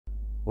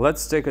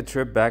Let's take a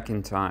trip back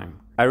in time.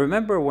 I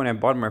remember when I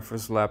bought my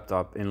first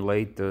laptop in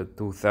late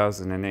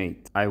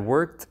 2008. I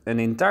worked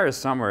an entire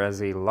summer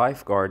as a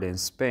lifeguard in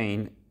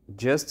Spain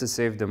just to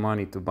save the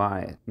money to buy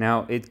it.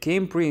 Now, it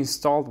came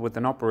pre-installed with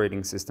an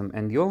operating system,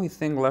 and the only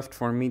thing left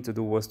for me to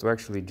do was to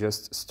actually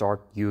just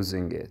start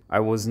using it.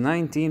 I was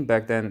 19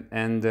 back then,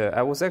 and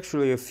I was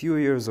actually a few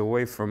years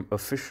away from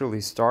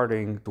officially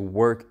starting to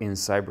work in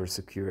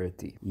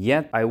cybersecurity.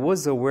 Yet, I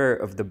was aware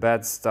of the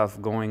bad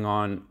stuff going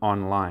on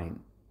online.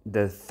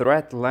 The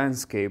threat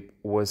landscape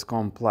was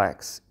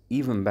complex,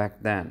 even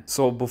back then.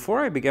 So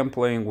before I began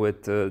playing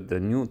with the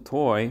new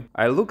toy,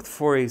 I looked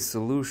for a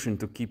solution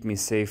to keep me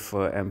safe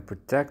and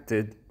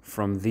protected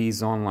from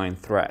these online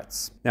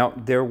threats. Now,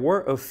 there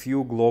were a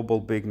few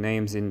global big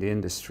names in the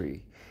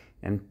industry,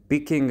 and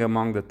picking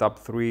among the top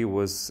 3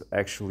 was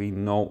actually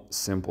no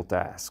simple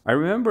task. I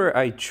remember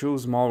I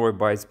chose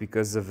Malwarebytes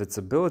because of its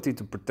ability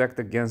to protect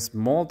against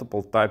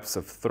multiple types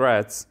of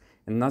threats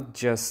and not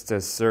just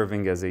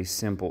serving as a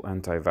simple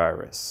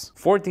antivirus.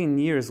 14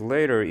 years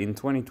later, in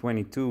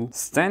 2022,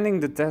 standing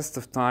the test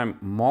of time,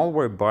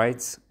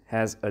 Malwarebytes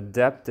has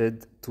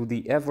adapted to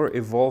the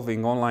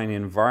ever-evolving online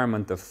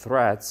environment of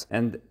threats,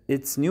 and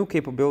its new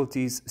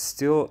capabilities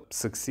still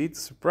succeed to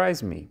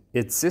surprise me.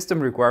 Its system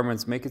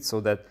requirements make it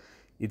so that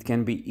it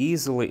can be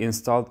easily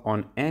installed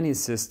on any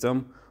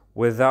system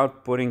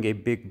without putting a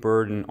big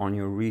burden on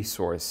your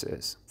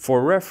resources.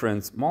 For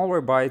reference,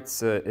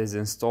 Malwarebytes is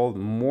installed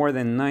more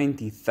than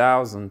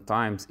 90,000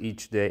 times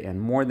each day,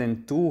 and more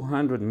than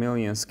 200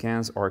 million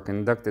scans are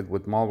conducted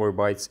with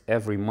Malwarebytes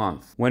every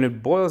month. When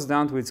it boils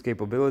down to its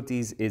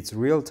capabilities, its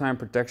real-time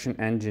protection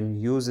engine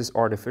uses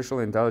artificial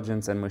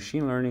intelligence and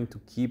machine learning to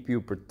keep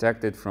you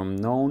protected from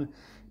known,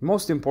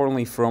 most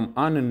importantly from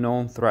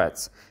unknown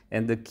threats.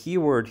 And the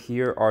keyword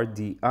here are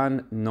the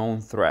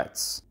unknown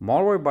threats.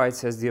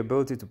 Malwarebytes has the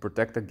ability to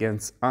protect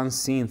against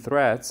unseen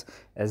threats,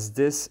 as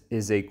this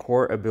is a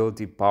core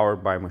ability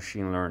powered by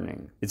machine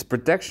learning. Its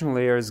protection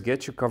layers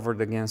get you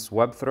covered against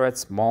web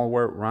threats,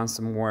 malware,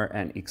 ransomware,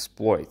 and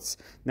exploits.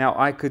 Now,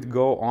 I could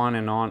go on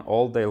and on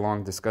all day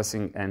long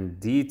discussing and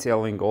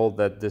detailing all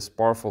that this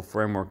powerful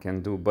framework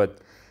can do, but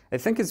I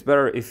think it's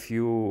better if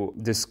you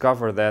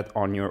discover that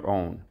on your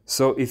own.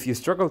 So if you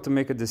struggle to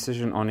make a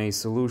decision on a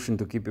solution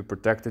to keep you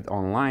protected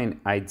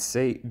online, I'd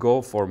say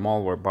go for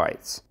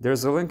Malwarebytes.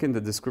 There's a link in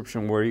the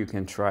description where you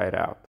can try it out.